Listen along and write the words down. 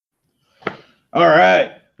All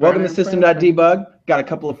right. Welcome to System.debug. Got a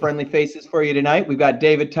couple of friendly faces for you tonight. We've got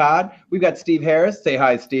David Todd. We've got Steve Harris. Say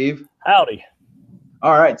hi, Steve. Howdy.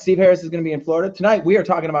 All right. Steve Harris is going to be in Florida. Tonight, we are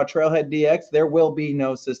talking about Trailhead DX. There will be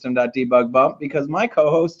no System.debug bump because my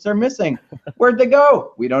co-hosts are missing. Where'd they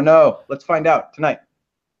go? We don't know. Let's find out tonight.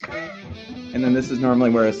 And then this is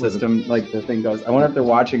normally where a system, like the thing goes. I wonder if they're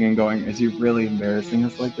watching and going, is he really embarrassing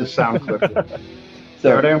us like this? Sound clip.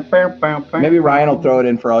 So maybe Ryan will throw it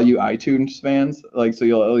in for all you iTunes fans, like so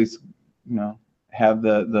you'll at least have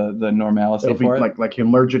the normalcy for it. Like he'll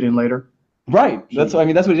merge it in later. Right. That's what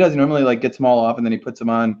he does. He normally like gets them all off and then he puts them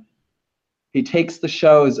on. He takes the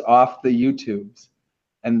shows off the YouTubes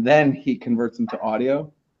and then he converts them to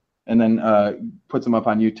audio and then puts them up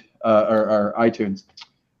on YouTube or iTunes.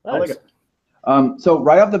 Nice. I like it. So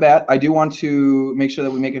right off the bat, I do want to make sure that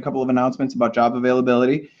we make a couple of announcements about job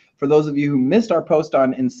availability. For those of you who missed our post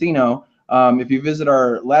on Encino, if you visit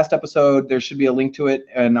our last episode, there should be a link to it,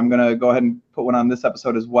 and I'm going to go ahead and put one on this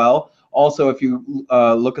episode as well. Also, if you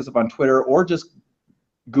look us up on Twitter or just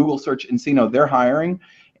Google search Encino, they're hiring.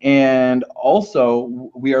 And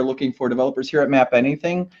also, we are looking for developers here at Map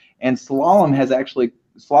Anything, and Slalom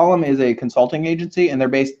is a consulting agency, and they're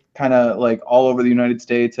based kind of like all over the United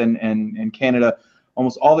States and Canada.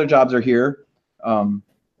 Almost all their jobs are here.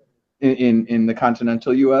 In the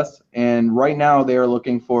continental U.S. And right now they are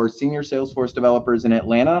looking for senior Salesforce developers in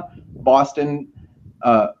Atlanta, Boston,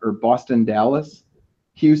 Dallas,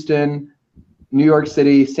 Houston, New York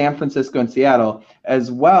City, San Francisco, and Seattle.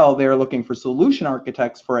 As well, they are looking for solution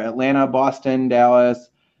architects for Atlanta, Boston, Dallas,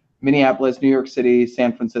 Minneapolis, New York City,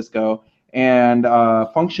 San Francisco, and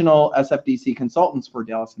functional SFDC consultants for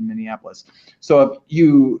Dallas and Minneapolis. So if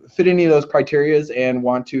you fit any of those criteria and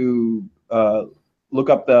want to look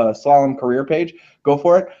up the Slalom career page, go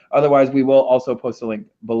for it. Otherwise, we will also post a link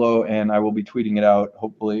below, and I will be tweeting it out.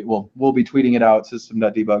 Hopefully, we'll be tweeting it out,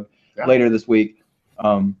 System.debug, later this week,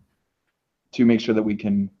 to make sure that we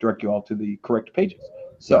can direct you all to the correct pages.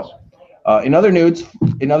 So, in other news,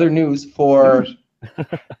 for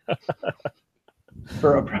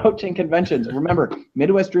approaching conventions, remember,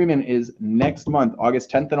 Midwest Dreamin' is next month, August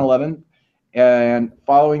 10th and 11th. And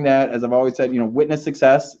following that, as I've always said, witness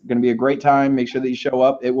success, going to be a great time. Make sure that you show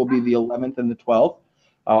up. It will be the 11th and the 12th.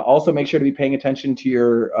 Also, make sure to be paying attention to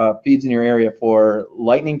your feeds in your area for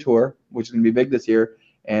Lightning Tour, which is going to be big this year.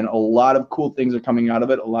 And a lot of cool things are coming out of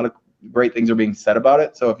it. A lot of great things are being said about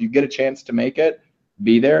it. So if you get a chance to make it,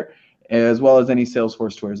 be there, as well as any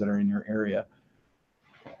Salesforce tours that are in your area.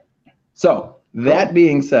 So that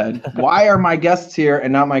being said, why are my guests here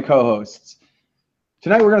and not my co-hosts?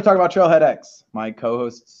 Tonight we're going to talk about Trailhead X. My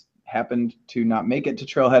co-hosts happened to not make it to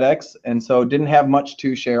Trailhead X and so didn't have much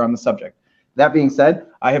to share on the subject. That being said,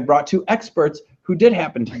 I have brought two experts who did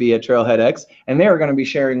happen to be at Trailhead X, and they are going to be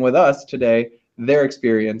sharing with us today their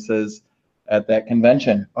experiences at that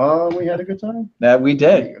convention. We had a good time. That we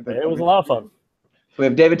did. It was a lot of fun. We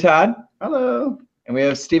have David Todd. Hello. And we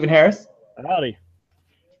have Stephen Harris. Howdy.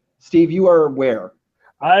 Steve, you are where?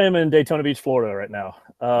 I am in Daytona Beach, Florida right now.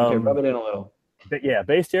 Okay, rub it in a little. Yeah,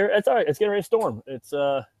 based here. It's all right. It's getting ready to storm. It's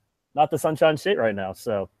not the Sunshine State right now,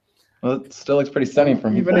 so. Well, it still looks pretty sunny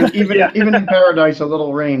from even in paradise, a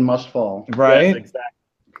little rain must fall. Right. Yes,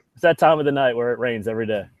 exactly. It's that time of the night where it rains every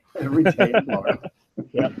day. Every day in Florida.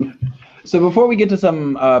 Yeah. So before we get to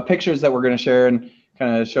some pictures that we're going to share and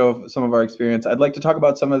kind of show some of our experience, I'd like to talk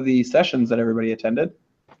about some of the sessions that everybody attended,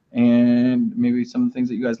 and maybe some of the things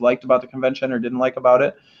that you guys liked about the convention or didn't like about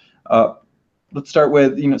it. Let's start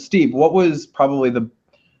with, Steve, what was probably from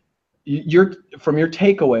your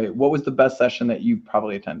takeaway, what was the best session that you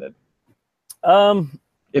probably attended?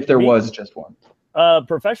 If there was just one.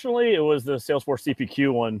 Professionally, it was the Salesforce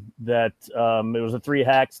CPQ one that it was the 3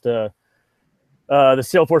 hacks to the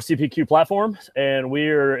Salesforce CPQ platform, and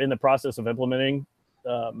we're in the process of implementing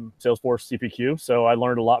Salesforce CPQ. So I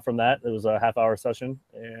learned a lot from that. It was a half-hour session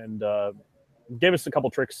and gave us a couple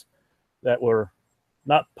tricks that were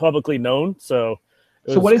not publicly known. So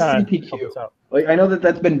what is CPQ? Like, I know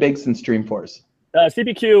that's been big since Dreamforce.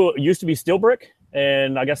 CPQ used to be SteelBrick,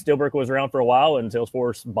 and I guess SteelBrick was around for a while, and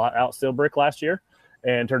Salesforce bought out SteelBrick last year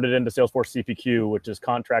and turned it into Salesforce CPQ, which is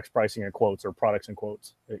contracts, pricing, and quotes, or products and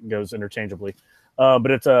quotes. It goes interchangeably. But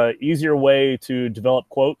it's a easier way to develop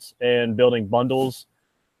quotes and building bundles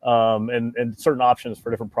and certain options for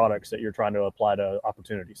different products that you're trying to apply to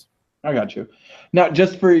opportunities. I got you. Now,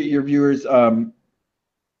 just for your viewers,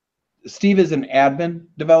 Steve is an admin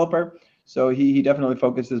developer, so he definitely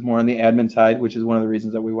focuses more on the admin side, which is one of the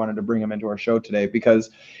reasons that we wanted to bring him into our show today, because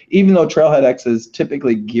even though Trailhead X is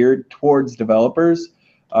typically geared towards developers,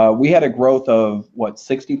 we had a growth of,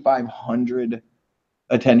 6,500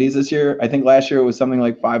 attendees this year. I think last year it was something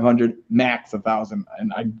like 500, max 1,000,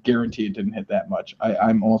 and I guarantee it didn't hit that much.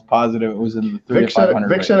 I'm almost positive it was in the 300 to 500.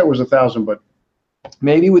 Vic said it was 1,000, but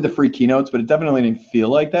maybe with the free keynotes, but it definitely didn't feel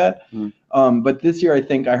like that. But this year, I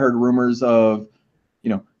think I heard rumors of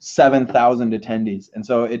 7,000 attendees, and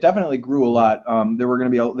so it definitely grew a lot. There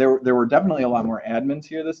were definitely a lot more admins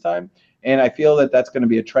here this time, and I feel that that's going to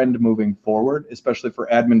be a trend moving forward, especially for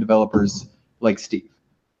admin developers like Steve.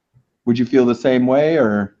 Would you feel the same way,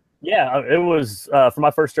 or? Yeah, it was for my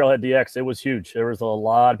first Trailhead DX. It was huge. There was a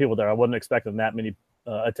lot of people there. I wasn't expecting that many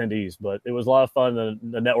attendees, but it was a lot of fun.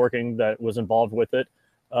 The networking that was involved with it.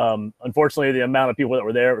 Unfortunately, the amount of people that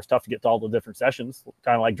were there, it was tough to get to all the different sessions,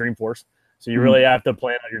 kind of like Dreamforce. So you really have to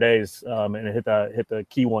plan out your days and hit the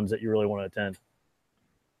key ones that you really want to attend.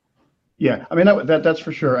 Yeah, I mean that's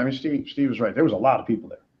for sure. I mean, Steve was right. There was a lot of people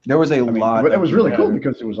there. There was a lot. But it was really cool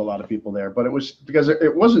because there was a lot of people there. But it was because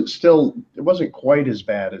it wasn't quite as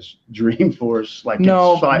bad as Dreamforce. Like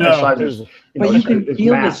but you can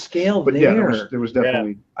feel the scale but there. Yeah, there was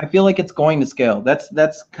definitely. I feel like it's going to scale.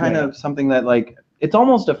 That's kind of something that, like, it's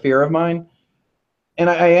almost a fear of mine, and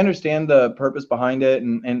I understand the purpose behind it,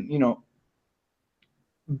 and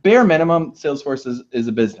bare minimum, Salesforce is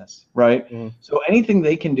a business, right? So anything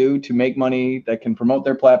they can do to make money, that can promote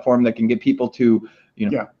their platform, that can get people to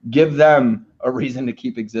give them a reason to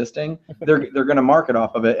keep existing, they're going to market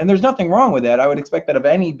off of it. And there's nothing wrong with that. I would expect that of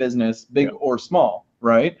any business, big or small,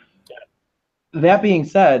 right? Yeah. That being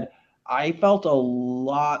said, I felt a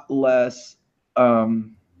lot less, I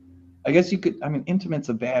guess intimate's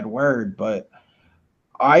a bad word, but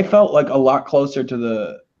I felt like a lot closer to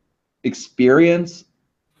the experience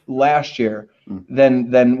last year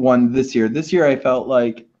than one this year. This year I felt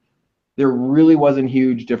like there really wasn't a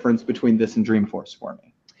huge difference between this and Dreamforce for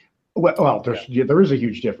me. Well, there is a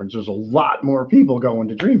huge difference. There's a lot more people going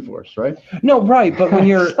to Dreamforce, right? No, right, but when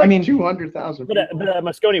you're, like 200,000. But at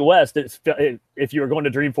Moscone West, if you were going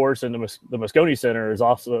to Dreamforce, and the Moscone Center is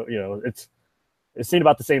also, it's seen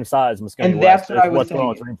about the same size. Moscone and West that's what I was what's saying. going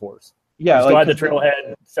on with Dreamforce. Yeah, you still had the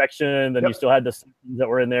Trailhead section, then you still had the sections that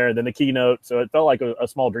were in there, and then the keynote. So it felt like a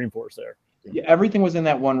small Dreamforce there. Yeah, everything was in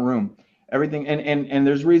that one room. Everything, and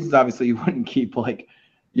there's reasons, obviously, you wouldn't keep, like,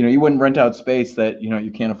 you wouldn't rent out space that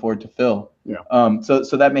you can't afford to fill. Yeah. So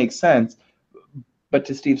that makes sense. But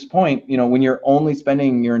to Steve's point, when you're only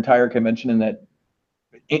spending your entire convention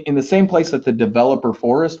in the same place that the developer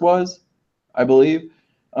forest was, I believe.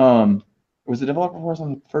 Was the developer forest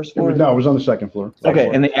on the first floor? No, it was on the second floor. Okay,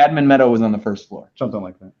 and the admin meadow was on the first floor. Something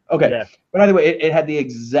like that. Okay, yeah. But either way, it had the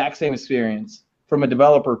exact same experience from a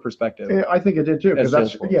developer perspective. Yeah, I think it did too, because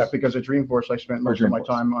Salesforce. because at Dreamforce I spent most of my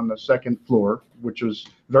time on the second floor, which was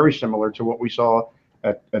very similar to what we saw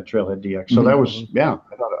at Trailhead DX. So that was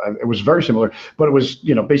I thought it was very similar, but it was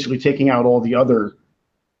basically taking out all the other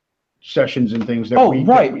sessions and things that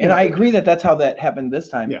and I agree that's how that happened this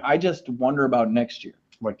time. Yeah. I just wonder about next year.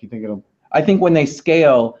 Like, you think it'll? I think when they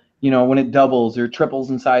scale, when it doubles or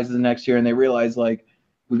triples in sizes next year, and they realize, like,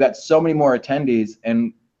 we've got so many more attendees,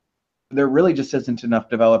 and there really just isn't enough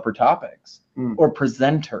developer topics or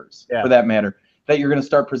presenters, for that matter, that you're going to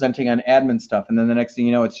start presenting on admin stuff, and then the next thing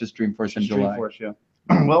you know, it's just Dreamforce in July. Dreamforce, yeah.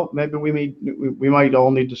 Well, maybe we might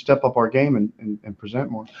all need to step up our game and present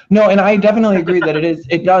more. No, and I definitely agree that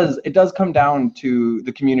it does come down to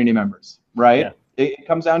the community members, right? Yeah. It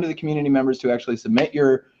comes down to the community members to actually submit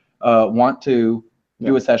your want to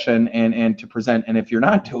do a session and to present. And if you're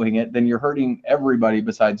not doing it, then you're hurting everybody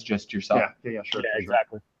besides just yourself. Yeah, sure. Yeah,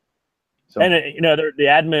 exactly. So, and the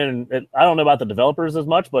admin, I don't know about the developers as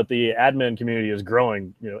much, but the admin community is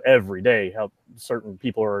growing, every day. How certain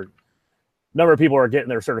number of people are getting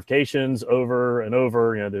their certifications over and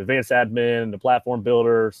over, the advanced admin, the platform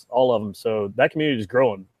builders, all of them. So that community is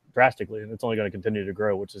growing drastically, and it's only going to continue to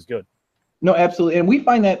grow, which is good. No, absolutely. And we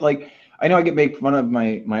find that, like, I know I get made fun of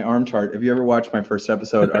my arm chart. If you ever watched my first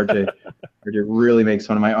episode, RJ really makes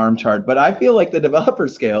fun of my arm chart. But I feel like the developer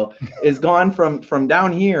scale is gone from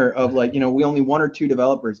down here of, like, we only 1 or 2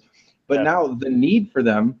 developers. But now the need for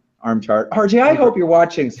them, arm chart. RJ, I hope you're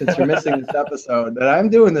watching, since you're missing this episode, that I'm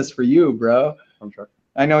doing this for you, bro. Arm chart.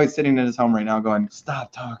 I know he's sitting in his home right now going,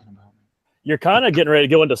 stop talking about me. You're kind of getting ready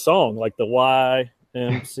to go into song, like the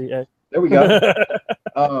YMCA. There we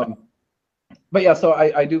go. But yeah, so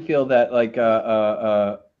I do feel that, like,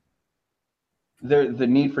 the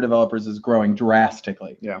need for developers is growing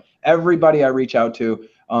drastically. Yeah. Everybody I reach out to,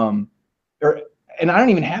 and I don't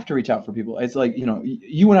even have to reach out for people. It's like,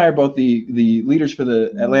 you and I are both the leaders for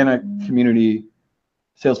the Atlanta Community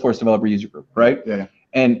Salesforce Developer User Group, right? Yeah.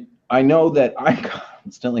 And I know that I'm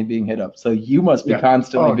constantly being hit up. So you must be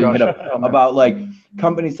constantly being hit up Oh, about, like,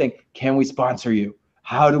 companies saying, can we sponsor you?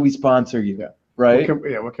 how do we sponsor you? Yeah. Right.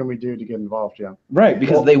 What can we do to get involved? Yeah. Right.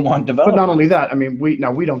 Because they want developers. But not only that, I mean, we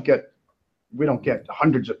don't get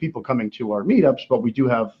hundreds of people coming to our meetups, but we do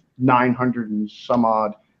have 900 and some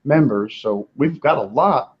odd members. So we've got a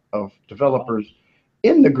lot of developers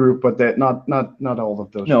in the group, but that not all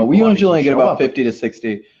of those. No, we usually only get about 50 to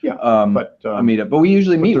 60. Yeah. A meetup, but we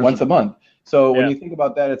usually meet once a month. So when you think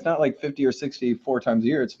about that, it's not like 50 or 60 4 times a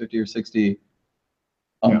year. It's 50 or 60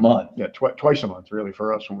 a month. Yeah, twice a month really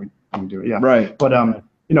for us when we do it. Yeah. Right. But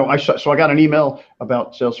you know, I got an email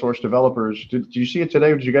about Salesforce developers. Did you see it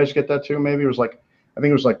today? Did you guys get that too? Maybe it was like, I think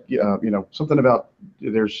it was like, you know, something about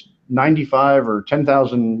there's 95 or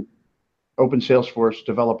 10,000 open Salesforce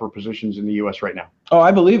developer positions in the U.S. right now. Oh,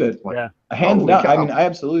 I believe it. Yeah. Hands down. I mean, I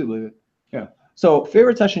absolutely believe it. Yeah. So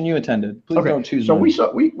favorite session you attended? Please don't choose. So one.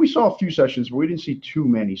 we saw a few sessions, but we didn't see too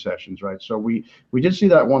many sessions, right? So we did see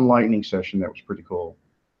that one lightning session that was pretty cool.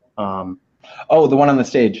 Oh, the one on the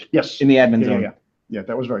stage. Yes. In the admin zone. Yeah,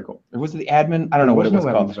 that was very cool. Was it the admin? I don't know what it was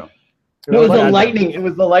called. Zone. No, it was the lightning. It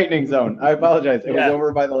was the lightning zone. I apologize. It was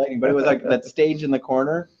over by the lightning, but it was like that stage in the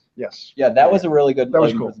corner. Yes. Yeah, that was a really good. That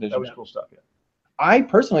was cool. That was cool stuff. Yeah. I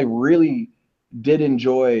personally really did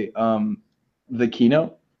enjoy the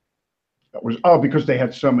keynote. That was because they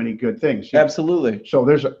had so many good things. Absolutely. So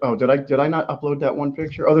there's did I not upload that one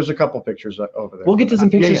picture? Oh, there's a couple pictures over there. We'll get to some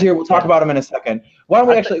pictures here. We'll talk about them in a second. Why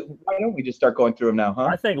don't we just start going through them now, huh?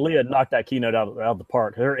 I think Leah knocked that keynote out of the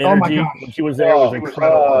park. Her energy when she was there was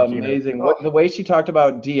incredible. Amazing. The way she talked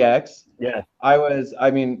about DX. Yeah.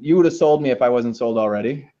 I mean, you would have sold me if I wasn't sold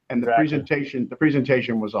already. And the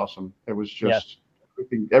presentation was awesome. It was just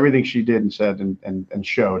everything she did and said and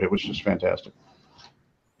showed. It was just fantastic.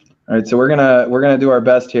 All right, so we're gonna do our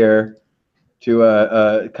best here to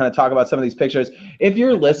kind of talk about some of these pictures. If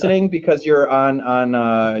you're listening because you're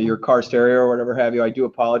on your car stereo or whatever have you, I do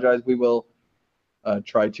apologize. We will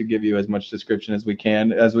try to give you as much description as we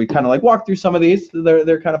can as we kind of like walk through some of these.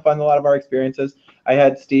 They're kind of fun. A lot of our experiences. I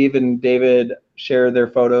had Steve and David share their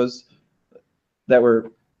photos that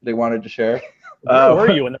they wanted to share. Where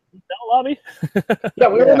were you in the hotel lobby? Yeah,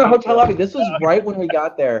 we were in the hotel lobby. This was right when we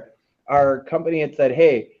got there. Our company had said,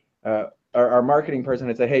 hey. Our marketing person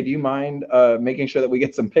had said, hey, do you mind making sure that we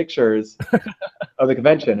get some pictures of the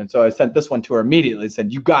convention? And so I sent this one to her immediately.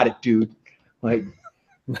 Said, you got it, dude. Like,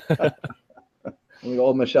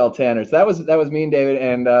 old Michelle Tanner. So that was me and David,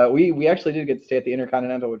 and we actually did get to stay at the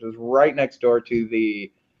Intercontinental, which was right next door to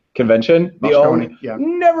the convention.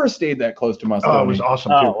 Never stayed that close to Moscone. Oh, it was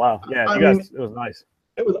awesome too. Oh wow, yeah, it was nice.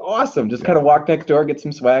 It was awesome. Just kind of walk next door, get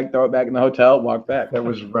some swag, throw it back in the hotel, walk back. That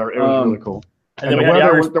was really cool. And the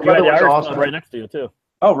weather was awesome right next to you too.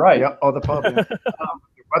 Oh right. Yeah. Oh, the pub. Yeah. The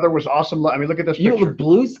weather was awesome. I mean, look at this picture. You have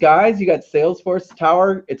blue skies. You got Salesforce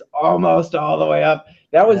Tower. It's almost all the way up.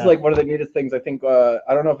 That was like one of the neatest things. I think I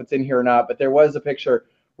don't know if it's in here or not, but there was a picture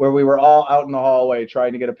where we were all out in the hallway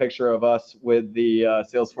trying to get a picture of us with the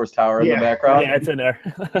Salesforce Tower in the background. Yeah, it's in there.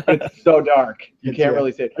 It's so dark. You can't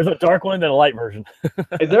really see it. There's a dark one and a light version.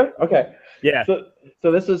 Is there? Okay. Yeah.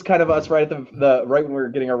 So this was kind of us right at the right when we were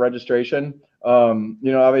getting our registration. You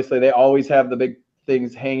know, obviously they always have the big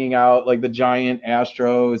things hanging out, like the giant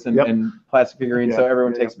Astros and plastic figurines. So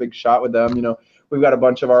everyone takes a big shot with them. You know, we've got a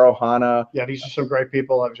bunch of our Ohana. Yeah, these are some great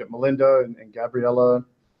people. I was at Melinda and Gabriella.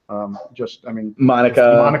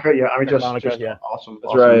 Monica. Yeah, I mean, just awesome.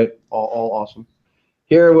 That's right. All awesome.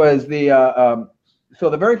 Here was the so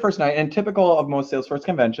the very first night, and typical of most Salesforce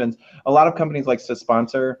conventions, a lot of companies like to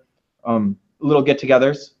sponsor little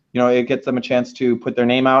get-togethers. You know, it gets them a chance to put their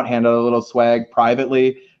name out, hand out a little swag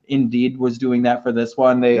privately. Indeed was doing that for this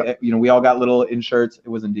one. They, you know, we all got little inserts. It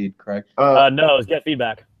was Indeed, correct? No, it was Get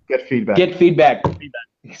Feedback. Get Feedback. Get Feedback.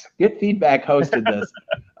 Get Feedback hosted this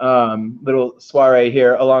little soiree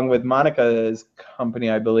here, along with Monica's company,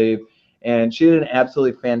 I believe, and she did an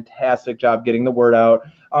absolutely fantastic job getting the word out.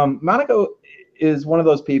 Monica is one of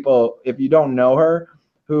those people, if you don't know her,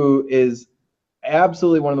 who is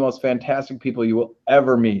absolutely one of the most fantastic people you will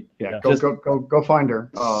ever meet. Yeah, go find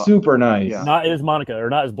her. Super nice. Yeah. Not as Monica, or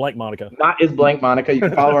not as blank Monica. Not as blank Monica. You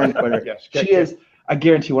can follow her on Twitter. Yes, she is, I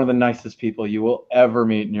guarantee, one of the nicest people you will ever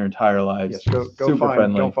meet in your entire lives. Yes,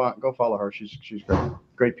 go follow her. She's great.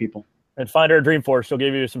 Great people. And find her at Dreamforce. She'll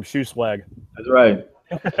give you some shoe swag. That's right.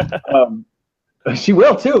 She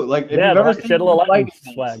will too. Like if you've ever seen a little lightning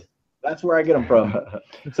swag. That's where I get them from.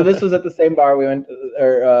 So this was at the same bar we went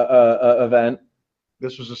event.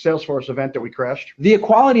 This was a Salesforce event that we crashed. The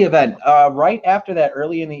Equality event. Right after that,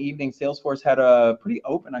 early in the evening, Salesforce had a pretty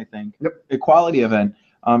open, I think, Equality event.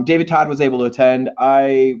 David Todd was able to attend.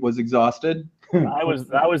 I was exhausted. I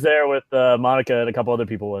was there with Monica and a couple other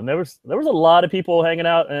people, and there was a lot of people hanging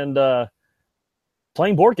out, and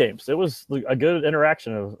playing board games. It was a good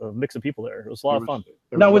interaction of mix of people there. It was a lot of fun.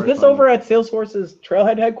 Now, was this over at Salesforce's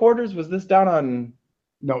Trailhead headquarters? Was this down on?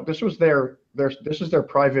 No, this was this is their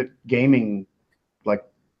private gaming, like,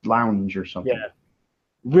 lounge or something. Yeah.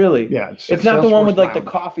 Really? Yeah. It's not the one with like the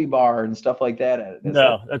coffee bar and stuff like that at it.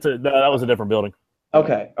 No, that was a different building.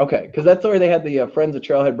 Okay, because that's where they had the Friends of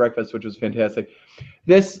Trailhead breakfast, which was fantastic.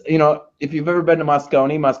 This, if you've ever been to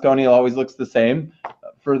Moscone always looks the same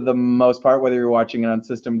for the most part, whether you're watching it on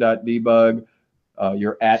System.debug,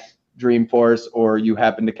 you're at Dreamforce, or you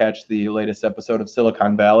happen to catch the latest episode of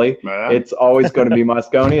Silicon Valley. It's always going to be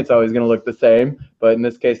Moscone. It's always going to look the same. But in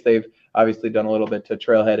this case, they've obviously done a little bit to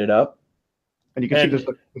trailhead it up. And you can see this.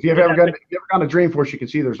 If you've ever gone to Dreamforce, you can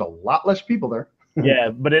see there's a lot less people there. Yeah,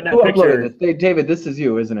 but in that Who picture, uploaded this? David, this is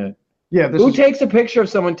you, isn't it? Yeah. Who takes a picture of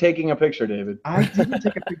someone taking a picture, David? I didn't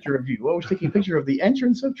take a picture of you. I was taking a picture of the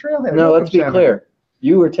entrance of Trailhead. No, let's be clear.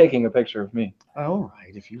 You were taking a picture of me. All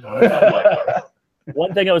right, if you want.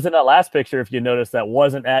 One thing that was in that last picture, if you notice, that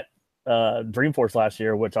wasn't at Dreamforce last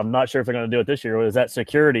year, which I'm not sure if they're going to do it this year, was that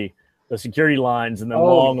security, the security lines and the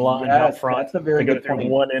long lines out front. That's a very good point.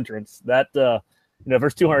 One entrance. That if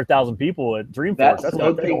there's 200,000 people at Dreamforce, that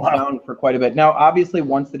slowed things down for quite a bit. Now, obviously,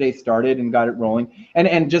 once the day started and got it rolling,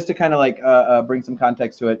 and just to kind of bring some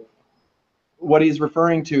context to it, what he's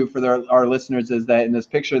referring to for our listeners is that in this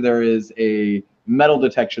picture there is a metal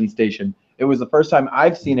detection station. It was the first time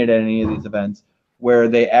I've seen it at any of these events where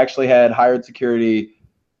they actually had hired security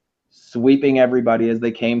sweeping everybody as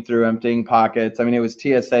they came through, emptying pockets. I mean, it was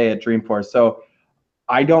TSA at Dreamforce. So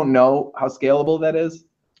I don't know how scalable that is.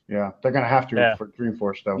 Yeah, they're going to have to for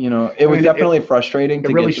Dreamforce, though. It was definitely frustrating.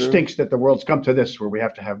 It really stinks that the world's come to this where we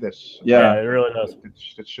have to have this. Yeah, it really does.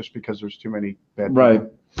 It's just because there's too many bad people. Right.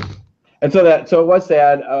 And so it was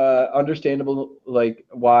sad, understandable, like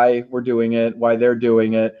why we're doing it, why they're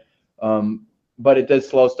doing it, but it does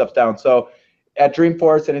slow stuff down. So at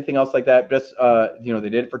Dreamforce, anything else like that, just they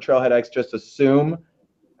did it for Trailhead X. Just assume,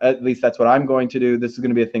 at least that's what I'm going to do. This is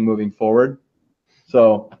going to be a thing moving forward.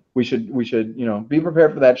 So we should be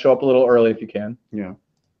prepared for that. Show up a little early if you can. Yeah.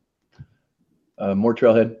 More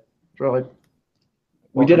Trailhead. Trailhead.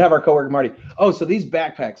 We did have our coworker Marty. Oh, so these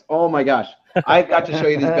backpacks. Oh my gosh. I've got to show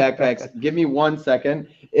you these backpacks. Give me 1 second.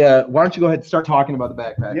 Why don't you go ahead and start talking about the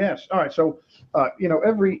backpack? Yes. All right. So,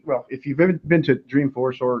 if you've been to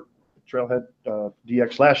Dreamforce or Trailhead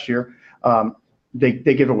DX last year, they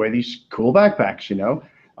give away these cool backpacks,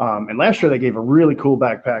 and last year they gave a really cool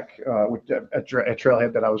backpack at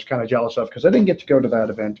Trailhead that I was kind of jealous of because I didn't get to go to that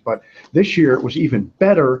event. But this year it was even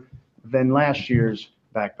better than last year's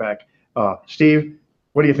backpack. Steve,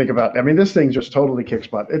 what do you think about it? I mean, this thing just totally kicks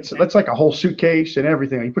butt. It's like a whole suitcase and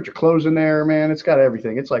everything. You put your clothes in there, man. It's got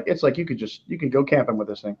everything. It's like you can go camping with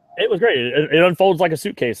this thing. It was great. It unfolds like a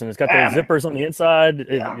suitcase, and it's got the zippers on the inside.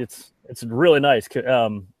 It's really nice. A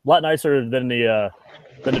lot nicer than the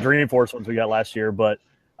Dreamforce ones we got last year. But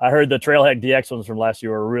I heard the Trailhead DX ones from last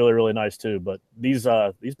year were really, really nice too. But these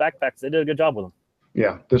backpacks, they did a good job with them.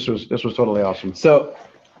 Yeah, this was totally awesome. So,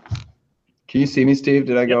 can you see me, Steve?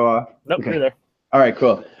 Did I go off? Nope, okay. You're there. All right,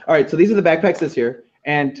 cool. All right, so these are the backpacks this year.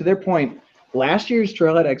 And to their point, last year's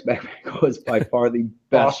Trailhead X backpack was by far the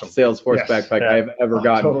best Salesforce backpack I've ever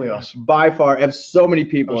gotten. Totally awesome. By far. I have so many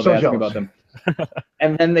people have asked me about them.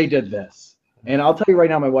 And then they did this. And I'll tell you right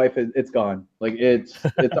now, my wife, it's gone. Like, it's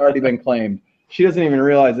already been claimed. She doesn't even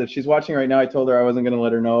realize it. She's watching right now. I told her I wasn't going to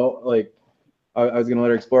let her know. Like, I was going to let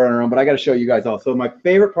her explore on her own. But I got to show you guys all. So my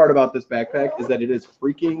favorite part about this backpack is that it is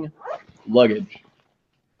freaking luggage.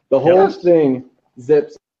 The whole thing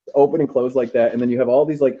zips open and close like that, and then you have all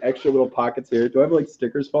these like extra little pockets here. Do I have like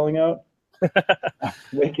stickers falling out?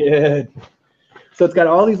 Wicked. So it's got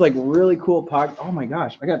all these like really cool pockets. Oh my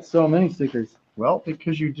gosh, I got so many stickers. Well,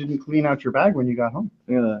 because you didn't clean out your bag when you got home.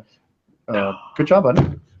 Look at that. Good job, buddy.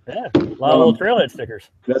 Yeah, a lot of little Trailhead stickers.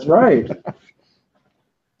 That's right.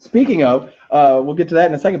 Speaking of, we'll get to that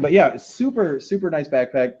in a second. But yeah, super, super nice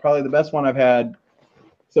backpack. Probably the best one I've had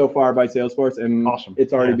so far by Salesforce, and awesome.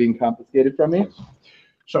 It's already being confiscated from me.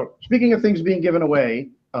 So speaking of things being given away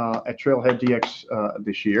at Trailhead DX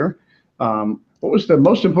this year, what was the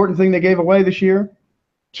most important thing they gave away this year?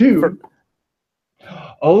 The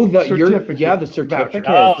certificates.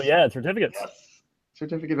 Oh yeah, certificates. Yes.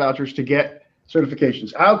 Certificate vouchers to get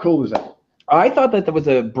certifications. How cool is that? I thought that was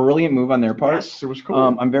a brilliant move on their part. Yes, it was cool.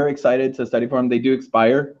 I'm very excited to study for them. They do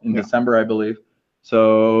expire in December, I believe.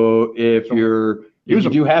 So if you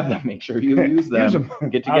do have them, make sure you use them.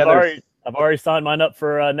 Get together. I've already signed mine up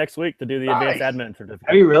for next week to do the advanced admin certificate.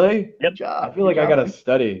 Have you really? Yep. I feel like I got to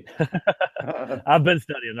study. I've been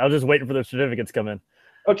studying. I was just waiting for the certificates to come in.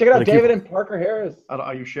 Oh, check it out, The David and Parker Harris.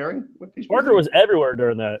 Are you sharing with these? Parker people? was everywhere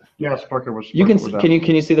during that. Yes, Parker was. You Parker was can out.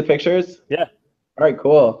 you see the pictures? Yeah. All right,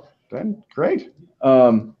 cool. Then great.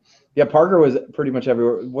 Yeah, Parker was pretty much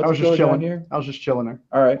everywhere. What's I was just going on chilling here? I was just chilling there.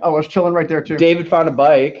 All right. Oh, I was chilling right there too. David found a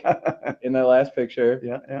bike in that last picture.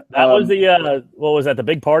 Yeah. That was the what was that? The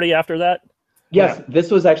big party after that? Yes, Yeah. this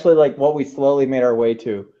was actually like what we slowly made our way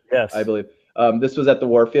to, Yes. I believe. This was at the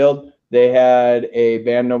Warfield. They had a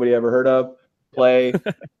band nobody ever heard of play,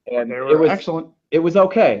 and They it were was excellent. It was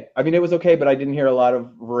okay. I mean, it was okay, but I didn't hear a lot of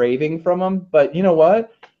raving from them. But you know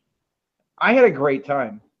what? I had a great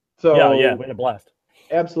time. So Yeah, we had a blast.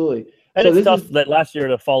 absolutely. And So it's this tough is- that last year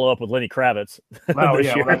to follow up with Lenny Kravitz. Oh this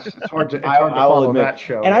yeah, year. well, it's hard to I will follow admit. that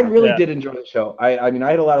show. And I really Yeah. did enjoy the show. I mean, I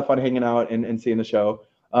had a lot of fun hanging out and seeing the show.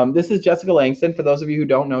 This is Jessica Langston. For those of you who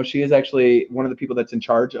don't know, she is actually one of the people that's in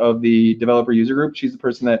charge of the developer user group. She's the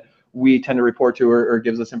person that we tend to report to or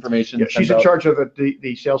gives us information. Yeah, she's sends in out. charge of the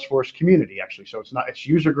Salesforce community actually. So it's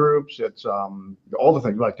user groups, it's all the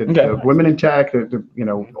things like the Okay. women in tech, the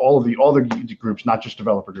all the groups, not just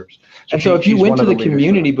developer groups. And so if you she's went one to of the leaders.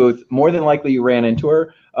 community booth, more than likely you ran into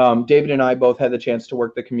her. David and I both had the chance to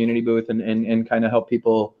work the community booth and kind of help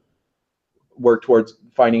people work towards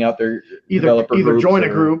finding out their developer either groups join a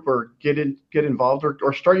or- group or get involved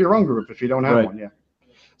or start your own group if you don't have Right. one. Yeah.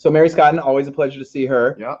 So Mary Scotton, always a pleasure to see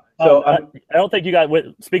her. Yeah. So I don't think you guys.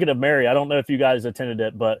 Speaking of Mary, I don't know if you guys attended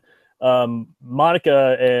it, but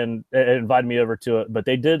Monica and invited me over to it. But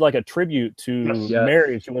they did like a tribute to Yes.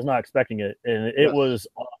 Mary. She was not expecting it, and it Yes. was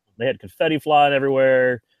awesome. They had confetti flying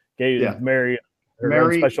everywhere. Gave Yeah. Mary her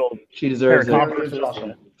Mary- own special. she deserves Mary it. Mary is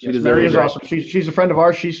awesome. She Yes, deserves Mary is it. awesome. She's a friend of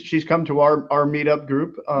ours. She's come to our meetup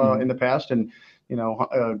group in the past and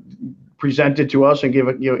presented to us and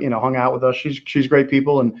hung out with us. She's great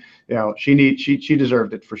people and she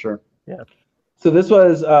deserved it for sure. So this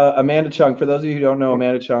was Amanda Chung. For those of you who don't know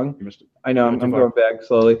Amanda Chung, You missed it. I know I'm Too far. going back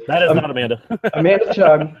slowly. That is not Amanda. Amanda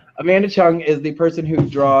Chung. Amanda Chung is the person who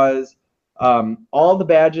draws all the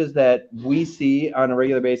badges that we see on a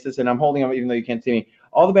regular basis, and I'm holding them even though you can't see me.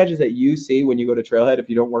 All the badges that you see when you go to Trailhead, if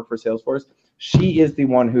you don't work for Salesforce, she is the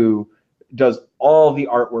one who does all the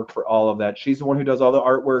artwork for all of that. She's the one who does all the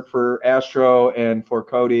artwork for Astro and for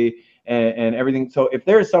Cody and everything. So if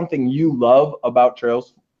there is something you love about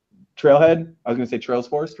Trailhead, I was going to say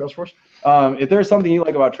Trailsforce. Salesforce? If there's something you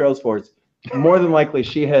like about Trailsforce, more than likely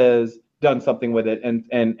she has done something with it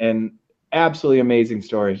and absolutely amazing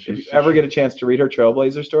story. If you ever get a chance to read her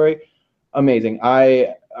Trailblazer story, amazing.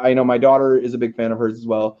 I know my daughter is a big fan of hers as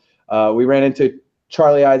well. We ran into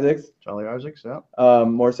Charlie Isaacs, Charlie Isaacs, yeah.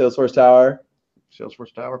 more Salesforce Tower.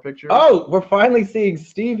 Salesforce Tower picture. Oh, we're finally seeing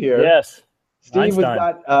Steve here. Yes. Steve Einstein.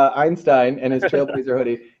 was got Einstein and his Trailblazer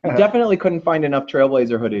hoodie. He definitely couldn't find enough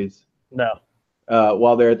Trailblazer hoodies No.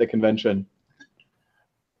 while they're at the convention.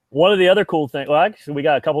 One of the other cool things, well, actually, we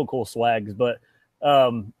got a couple of cool swags, but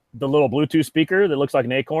the little Bluetooth speaker that looks like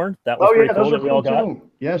an acorn, that was pretty cool those that are we all cool got. too.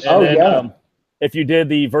 Yes. Oh, And then, yeah. If you did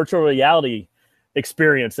the virtual reality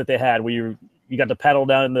experience that they had, where you got to paddle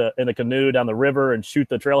down in the canoe down the river and shoot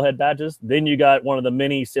the Trailhead badges, then you got one of the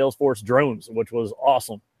mini Salesforce drones, which was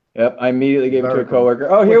awesome. Yep, I immediately gave it to Very a cool. coworker.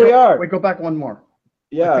 Oh, here we are. Wait, go back one more. I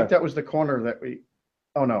Yeah. think that was the corner that we.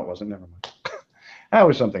 Oh no, it wasn't. Never mind. That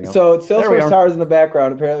was something else. So There we Salesforce are. Tower's in the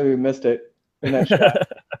background. Apparently we missed it in that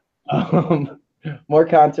shot. More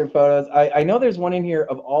concert photos. I know there's one in here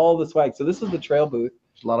of all the swag. So this is the Trail booth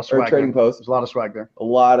There's a lot of or swag. Trading there. Post. There's a lot of swag there. A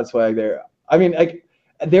lot of swag there. I mean, like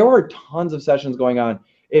there were tons of sessions going on.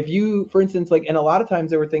 If you, for instance, like, and a lot of times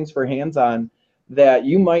there were things for hands-on that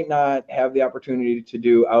you might not have the opportunity to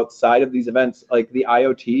do outside of these events, like the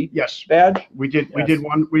IoT Yes, badge. we did. Yes.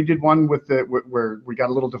 We did one with where we got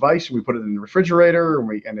a little device and we put it in the refrigerator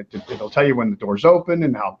and it'll tell you when the door's open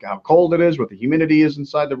and how cold it is, what the humidity is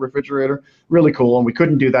inside the refrigerator. Really cool. And we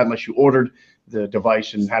couldn't do that unless you ordered the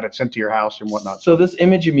device and had it sent to your house and whatnot. So this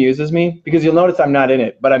image amuses me because you'll notice I'm not in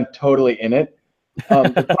it, but I'm totally in it.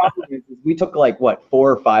 The problem is we took like what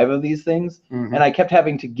 4 or 5 of these things, Mhm. and I kept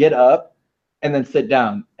having to get up and then sit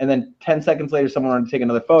down, and then 10 seconds later someone wanted to take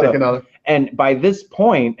another photo. Take another. And by this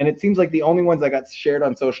point, and it seems like the only ones that got shared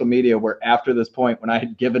on social media were after this point when I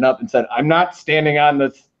had given up and said I'm not standing on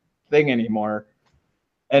this thing anymore,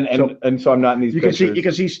 and so I'm not in these You can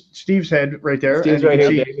pictures. see Steve's head right there. Steve's and right you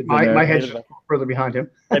can here, see David's in my there. head's David's further behind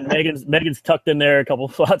him. And Megan's tucked in there a couple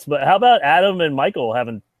of spots. But how about Adam and Michael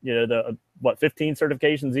having the 15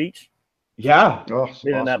 certifications each? Yeah. Oh, it's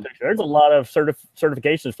In that awesome. picture, there's a lot of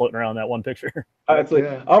certifications floating around that one picture. It's like,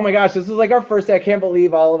 Yeah. oh my gosh, this is like our first day. I can't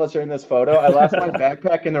believe all of us are in this photo. I left my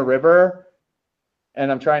backpack in the river,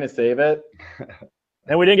 and I'm trying to save it,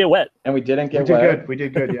 And we didn't get wet. and we didn't We get did wet. good. We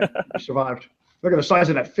did good. Yeah, we survived. Look at the size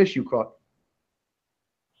of that fish you caught.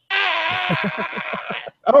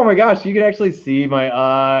 Oh my gosh, you can actually see my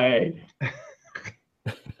eye.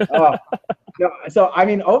 Oh, no, so I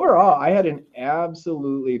mean, overall, I had an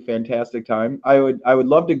absolutely fantastic time. I would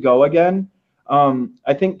love to go again.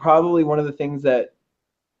 I think probably one of the things that,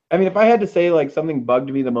 I mean, if I had to say like something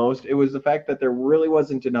bugged me the most, it was the fact that there really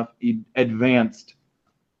wasn't enough advanced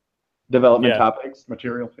development topics.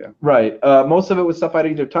 Material, yeah. Right. Most of it was stuff I'd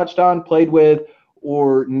either touched on, played with,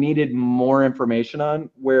 or needed more information on,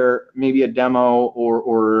 where maybe a demo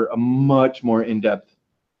or a much more in-depth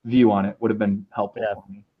view on it would have been helpful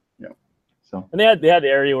for me. Yeah. So. And they had the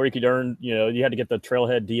area where you could earn, you know, you had to get the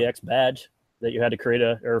Trailhead DX badge that you had to create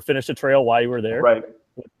or finish a trail while you were there. Right.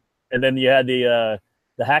 And then you had the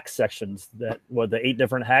hack sections the 8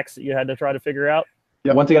 different hacks that you had to try to figure out.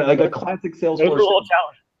 Yeah. Once again, like a classic Salesforce. It was a little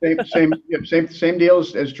challenge. Same deal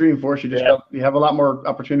as Dreamforce. You just you have a lot more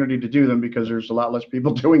opportunity to do them because there's a lot less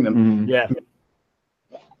people doing them. Mm-hmm.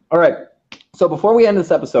 Yeah. All right. So before we end this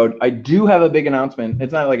episode, I do have a big announcement.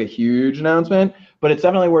 It's not like a huge announcement, but it's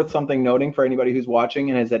definitely worth something noting for anybody who's watching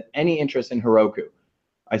and has had any interest in Heroku.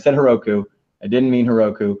 I said Heroku. I didn't mean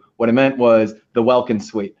Heroku. What I meant was the Welkin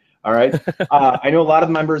Suite. All right. I know a lot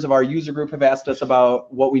of members of our user group have asked us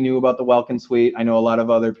about what we knew about the Welkin Suite. I know a lot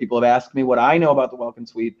of other people have asked me what I know about the Welkin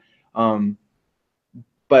Suite.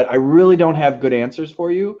 But I really don't have good answers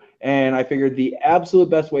for you. And I figured the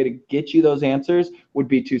absolute best way to get you those answers would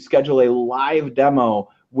be to schedule a live demo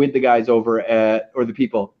with the guys or the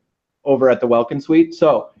people over at the Welkin Suite.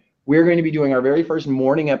 So we're going to be doing our very first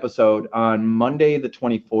morning episode on Monday, the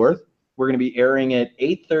 24th. We're going to be airing at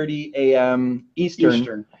 8:30 a.m.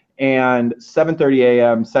 Eastern. And 7:30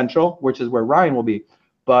 a.m. Central, which is where Ryan will be.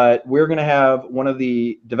 But we're going to have one of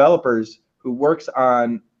the developers who works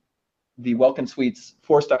on the Welkin Suite's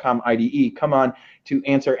Force.com IDE come on to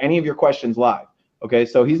answer any of your questions live. Okay,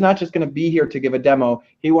 so he's not just going to be here to give a demo.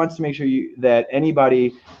 He wants to make sure that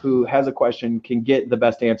anybody who has a question can get the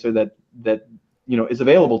best answer that you know is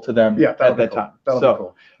available to them at that time. That'll be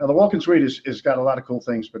cool. Now the Welkin Suite is got a lot of cool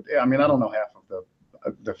things, but I mean I don't know half of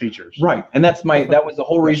the features. Right, and that was the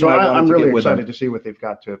whole reason. So I'm really excited excited to see what they've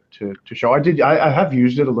got to show. I have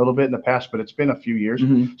used it a little bit in the past, but it's been a few years,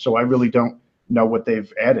 so I really don't know what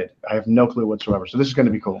they've added. I have no clue whatsoever. So this is going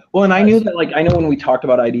to be cool. Well, and I knew that, like, I know when we talked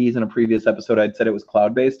about IDEs in a previous episode, I'd said it was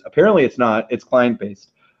cloud-based. Apparently, it's not. It's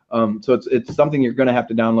client-based. So it's something you're going to have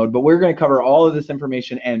to download. But we're going to cover all of this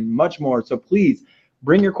information and much more. So please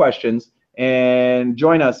bring your questions and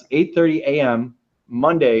join us 8:30 a.m.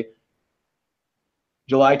 Monday,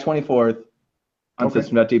 July 24th on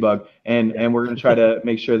System.debug. And we're going to try to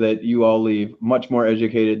make sure that you all leave much more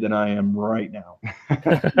educated than I am right now.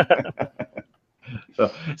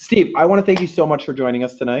 So, Steve, I want to thank you so much for joining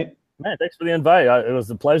us tonight. Man, thanks for the invite. It was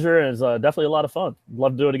a pleasure, and it's definitely a lot of fun.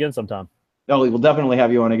 Love to do it again sometime. No, we'll definitely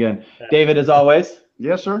have you on again. Yeah. David, as always.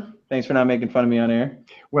 Yes, sir. Thanks for not making fun of me on air.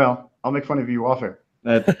 Well, I'll make fun of you off air.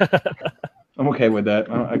 I'm okay with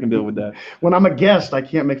that. I can deal with that. When I'm a guest, I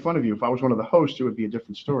can't make fun of you. If I was one of the hosts, it would be a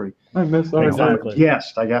different story. I miss that. Exactly.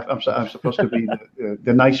 Guest. I'm supposed to be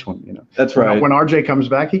the nice one, you know. That's right. When RJ comes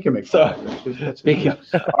back, he can make fun of you. Speaking of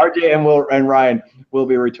RJ and Ryan will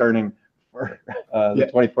be returning for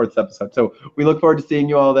the 24th episode. So we look forward to seeing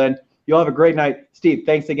you all then. You all have a great night. Steve,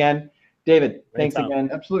 thanks again. David, thanks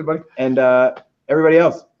again. Absolutely, buddy. And everybody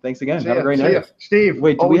else, thanks again. Have a great night. Steve,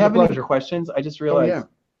 wait, do we have any questions? I just realized. Oh, yeah.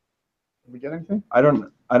 Did we get anything? I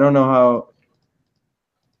don't know how.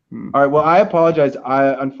 All right. Well, I apologize.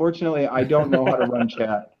 Unfortunately, I don't know how to run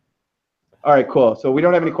chat. All right. Cool. So we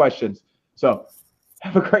don't have any questions. So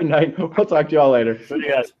have a great night. We'll talk to you all later. See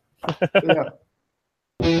you guys.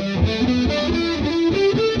 Yeah.